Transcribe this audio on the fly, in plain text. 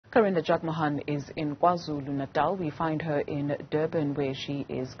Karinda Jagmohan is in KwaZulu-Natal. We find her in Durban, where she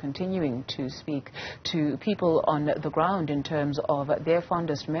is continuing to speak to people on the ground in terms of their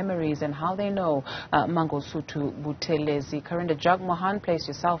fondest memories and how they know Mangosuthu Buthelezi. Karinda Jagmohan, place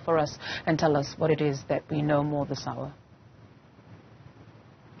yourself for us and tell us what it is that we know more this hour.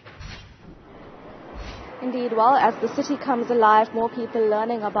 Indeed, well, as the city comes alive, more people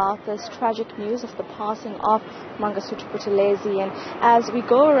learning about this tragic news of the passing of Mangosuthu Buthelezi. And as we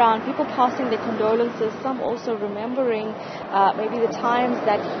go around, people passing their condolences, some also remembering maybe the times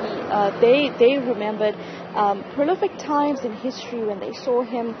that they remembered prolific times in history when they saw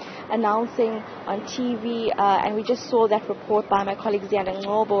him announcing on TV. And we just saw that report by my colleague Zianda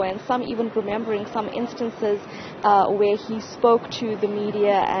Ngobo, and some even remembering some instances where he spoke to the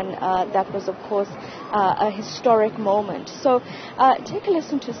media, and that was, of course, a historic moment. So take a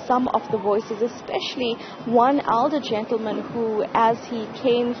listen to some of the voices, especially one elder gentleman who, as he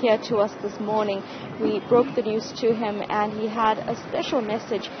came here to us this morning, we broke the news to him, and he had a special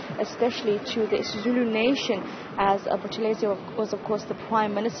message, especially to the Zulu nation, as Buthelezi was, of course, the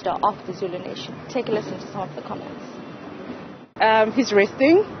Prime Minister of the Zulu nation. Take a listen to some of the comments. He's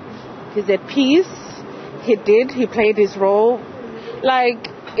resting. He's at peace. He played his role. Like,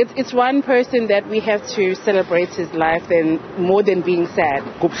 it's one person that we have to celebrate his life and more than being sad.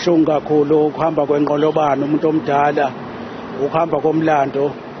 Kubhlungu kakhulu ukuhamba kwenqolobane umuntu omdala, ukuhamba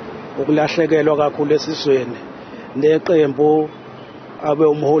komlando, ukulahlekelwa kakhulu esizweni neqembu abe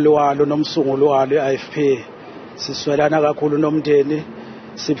umholi walo nomsunguli walo iFP. Siswelana kakhulu nomndeni,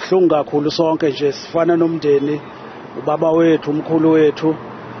 sibhlungu kakhulu sonke nje, sifana nomndeni, ubaba wethu, umkhulu wethu,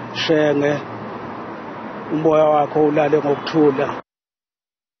 Shenge, umoya wakho ulale ngokuthula.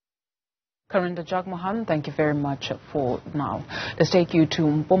 Karinda Jagmohan, thank you very much for now. Let's take you to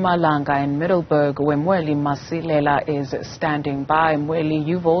Mpumalanga in Middleburg, where Mweli Masilela is standing by. Mweli,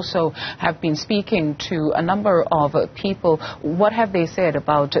 you've also have been speaking to a number of people. What have they said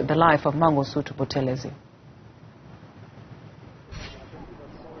about the life of Mangosuthu Buthelezi?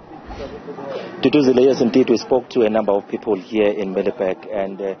 Yes, indeed, we spoke to a number of people here in Middleburg,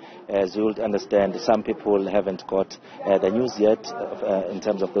 and as you would understand, some people haven't got the news yet in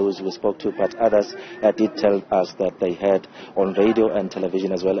terms of those we spoke to, but others did tell us that they heard on radio and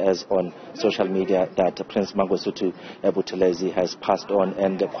television as well as on social media that Prince Mangosuthu Buthelezi has passed on,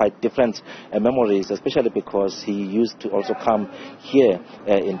 and quite different memories, especially because he used to also come here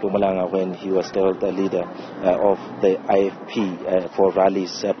in Mpumalanga when he was still the leader of the IFP for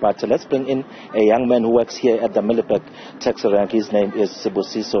rallies. But let's bring in a young man who works here at the Middleburg taxi rank. His name is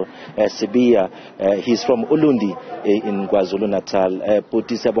Sibusiso Sibia. He's from Ulundi in KwaZulu-Natal.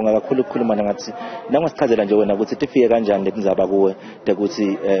 Buti siyabonga kakhulu ukukhuluma ngathi nangasichazela nje wena ukuthi tifike kanjani letindzaba kuwe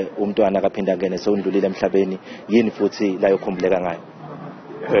ukuthi umntwana akaphinda ngene sewundlulile emhlabeni, yini futhi la yokhumbuleka ngayo?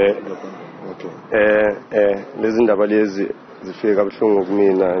 Lezi ndaba lezi zifike kabuhlungu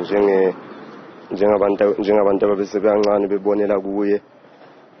kumina njengabantu ababesebancane bebonela kuye.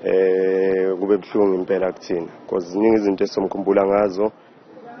 Kube buhlungu impela kuthina because ziningi izinto esomkhumbula ngazo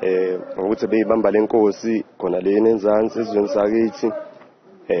ukuthi beyibamba lenkosi khona le enzansi esizweni sakithi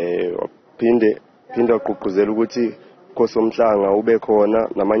phinde aqhuquzela ukuthi Nkosi omhlanga ube khona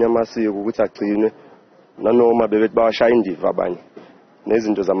namanye amasiko ukuthi agcinwe nanoma bebethi bawashaya indiva abanye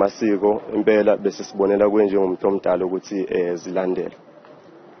nezinto zamasiko impela bese sibonela kuye njengomuntu omdala ukuthi zilandele.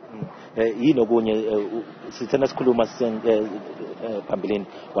 Yini okunye sithena sikhuluma phambilini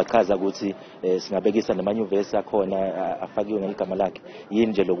wachaza ukuthi singabekisa namanyuvesi akhona afakiwe ngeligama lakhe,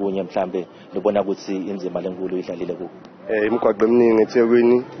 yini nje lokunye mhlambe lobona ukuthi inzima lenkulu idlalile ku imigwaqo eminingi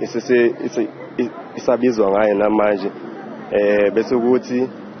eThekwini isabizwa ngaye namanje bese ukuthi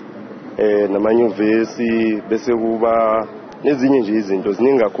namanyuvesi bese kuba nezinye nje izinto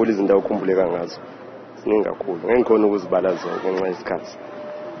ziningi kakhulu izinto ukhumbuleka ngazo, ziningi kakhulu ngengikhona ukuzibala zonke ngenxa yesikhathi.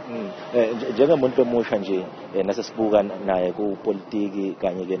 Njengomuntu omusha nje nasesibuka naye kupolitiki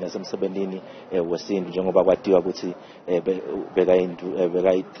kanye ke nasemsebenzini wesintu, njengoba kwatiwa ukuthi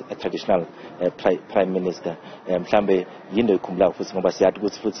beka traditional prime minister, mhlambe yini ikhumbula futhi ngoba siyathi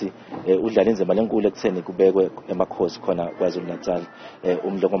ukuthi futhi udlala inzima lenkulu ekutheni kubekwe emakhosi khona KwaZulu-Natal,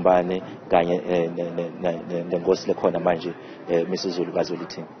 umlokombane kanye nenkosi lekhona manje Mrs. Zulu kaZulu.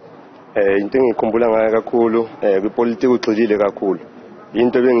 Into engikhumbula ngaye kakhulu kwipolitiki ugxilile kakhulu.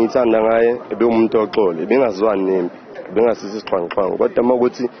 Into ebengiyithanda ngaye ebeumuntu oxolo, ebengazwani nempi, bengasisi isixhwanguxhwangu, kodwa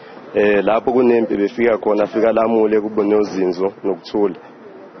makuthi lapho kunempi befika khona afika lamule kube nozinzo nokuthula.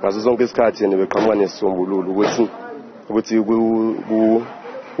 Ngaso sonke isikhathi yena beqhamuka nesisombululo ukuthi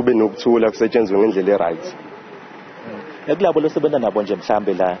kube nokuthula kusetshenzwe ngendlela eright. Ekulabo losebenza nabo nje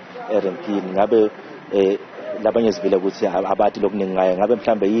mhlambe la eRempini ngabe labanye sivile ukuthi abathi lokuningi ngaye ngabe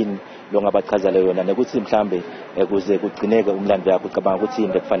mhlambe yini lo ngabachazela yona nekuthi mhlambe kuze kugcineke umlando yakho ucabanga ukuthi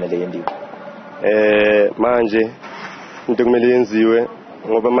into ekufanele yenziwe manje into kumele yenziwe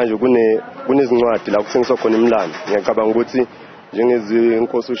ngoba manje kunezincwadi la kuthengiswa khona imlando ngiyacabanga ukuthi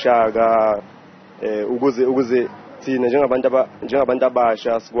njengezinkosi uShaka ukuze thina njengabantu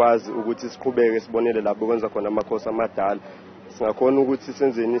abasha sikwazi ukuthi siqhubeke sibonele lapho kwenza khona amakhosi amadala singakhona ukuthi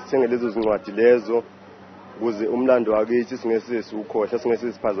senzeni sithenge lezo zincwadi lezo ukuze umlando wakithi singese siukhohla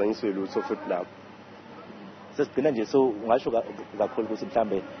singese siphazanyiswe lutho futhi lapho sesigcina nje so ungasho kakhulu ukuthi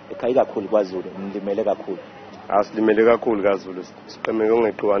mhlambe ekhaya kakhulu kwaZulu nilimele kakhulu asilimele kakhulu kaZulu siqhemeke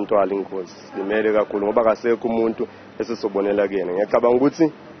ongeqiwa ntwala inkosi silimele kakhulu ngoba kasekho umuntu esesobonela kuyena ngiyacabanga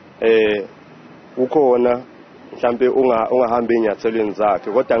ukuthi ukhona mhlambe ungahambe inyathelweni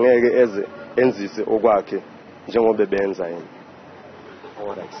zakhe kodwa ngeke enzise okwakhe njengoba benza yena.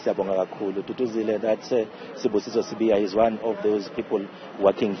 Alright, siyabonga kakhulu. Tutuzile that Sibusiso Sibiya is one of those people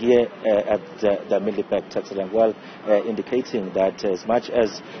working here at the Middleburg Taxi Rank, well, indicating that as much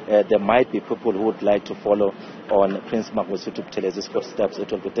as there might be people who would like to follow on Prince Mangosuthu Buthelezi's footsteps,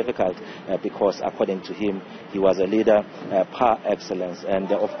 it will be difficult because according to him, he was a leader par excellence,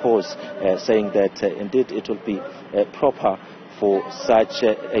 and of course saying that indeed it will be proper for such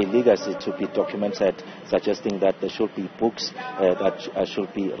a legacy to be documented, suggesting that there should be books that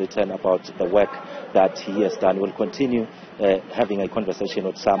should be written about the work that he has done. We'll continue having a conversation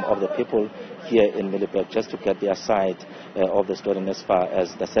with some of the people here in Middleburg just to get their side of the story as far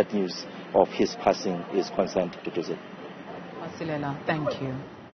as the sad news of his passing is concerned. Masilela, thank you.